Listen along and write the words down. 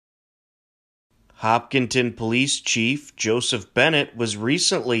Hopkinton Police Chief Joseph Bennett was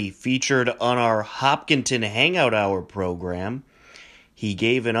recently featured on our Hopkinton Hangout Hour program. He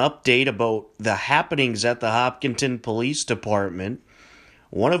gave an update about the happenings at the Hopkinton Police Department.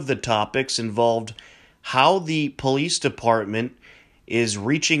 One of the topics involved how the police department is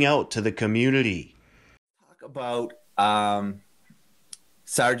reaching out to the community. Talk about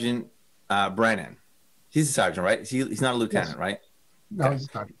Sergeant Brennan. He's a sergeant, right? He's not a lieutenant, Yes. right? No, Okay.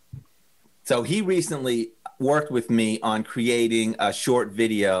 it's not. So he recently worked with me on creating a short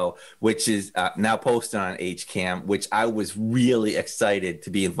video, which is now posted on HCAM, which I was really excited to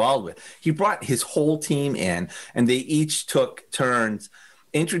be involved with. He brought his whole team in, and they each took turns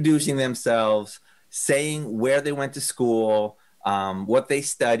introducing themselves, saying where they went to school, what they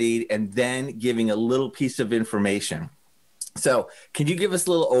studied, and then giving a little piece of information. So can you give us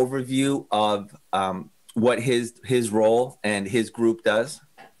a little overview of what his role and his group does?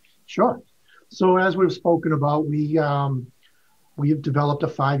 Sure. So as we've spoken about, we have developed a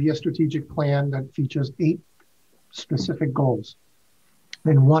 5-year strategic plan that features 8 specific goals.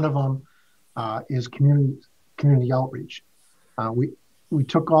 And one of them is community outreach. We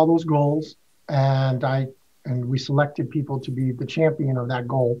took all those goals and we selected people to be the champion of that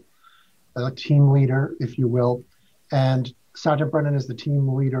goal, a team leader, if you will. And Sergeant Brennan is the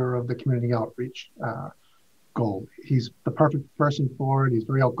team leader of the community outreach goal. He's the perfect person for it. He's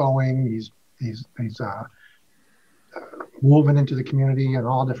very outgoing. He's woven into the community in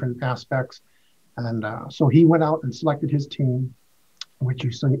all different aspects. And so he went out and selected his team, which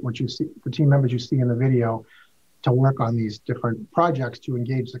you see, the team members you see in the video, to work on these different projects to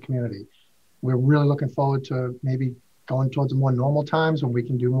engage the community. We're really looking forward to maybe going towards more normal times when we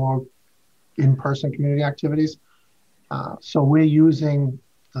can do more in-person community activities. So we're using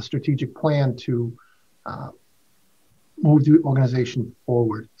the strategic plan to move the organization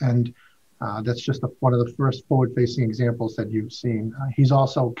forward. And that's just one of the first forward-facing examples that you've seen. He's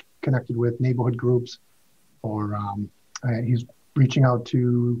also connected with neighborhood groups, or he's reaching out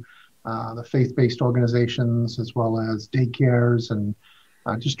to the faith-based organizations as well as daycares, and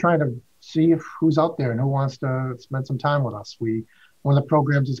just trying to see who's out there and who wants to spend some time with us. One of the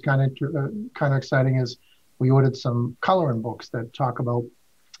programs is kind of exciting is we ordered some coloring books that talk about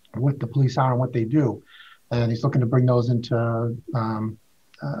what the police are and what they do. And he's looking to bring those into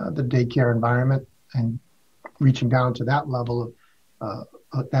the daycare environment and reaching down to that level of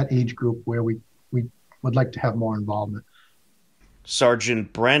that age group where we would like to have more involvement.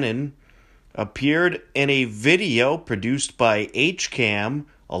 Sergeant Brennan appeared in a video produced by HCAM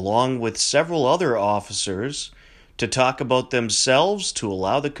along with several other officers to talk about themselves to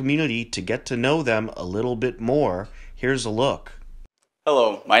allow the community to get to know them a little bit more. Here's a look.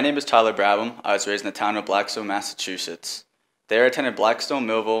 Hello, my name is Tyler Brabham. I was raised in the town of Blackstone, Massachusetts. There I attended Blackstone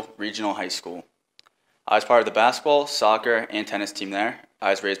Millville Regional High School. I was part of the basketball, soccer, and tennis team there.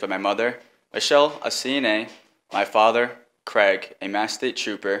 I was raised by my mother, Michelle, a CNA, my father, Craig, a Mass State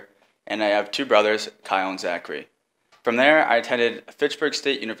Trooper, and I have 2 brothers, Kyle and Zachary. From there, I attended Fitchburg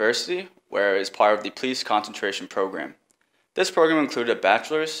State University, where I was part of the Police Concentration Program. This program included a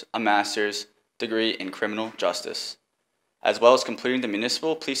bachelor's, a master's degree in criminal justice, as well as completing the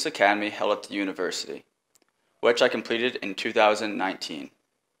Municipal Police Academy held at the university, which I completed in 2019.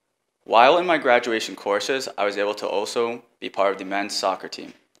 While in my graduation courses, I was able to also be part of the men's soccer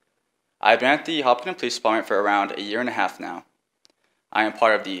team. I've been at the Hopkinton Police Department for around a year and a half now. I am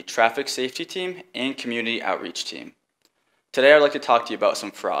part of the traffic safety team and community outreach team. Today I'd like to talk to you about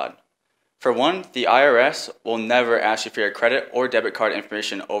some fraud. For one, the IRS will never ask you for your credit or debit card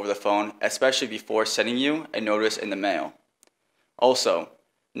information over the phone, especially before sending you a notice in the mail. Also,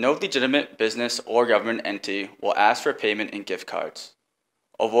 no legitimate business or government entity will ask for payment in gift cards.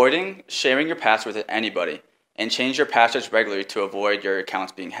 Avoiding sharing your password with anybody, and change your passwords regularly to avoid your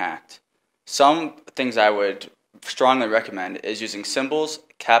accounts being hacked. Some things I would strongly recommend is using symbols,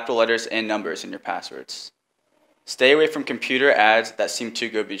 capital letters, and numbers in your passwords. Stay away from computer ads that seem too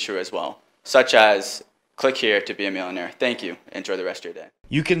good to be true as well, such as click here to be a millionaire. Thank you. Enjoy the rest of your day.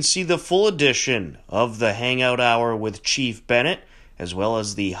 You can see the full edition of the Hangout Hour with Chief Bennett, as well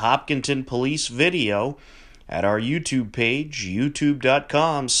as the Hopkinton Police video, at our YouTube page,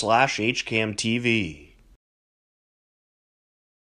 youtube.com/HCAMTV.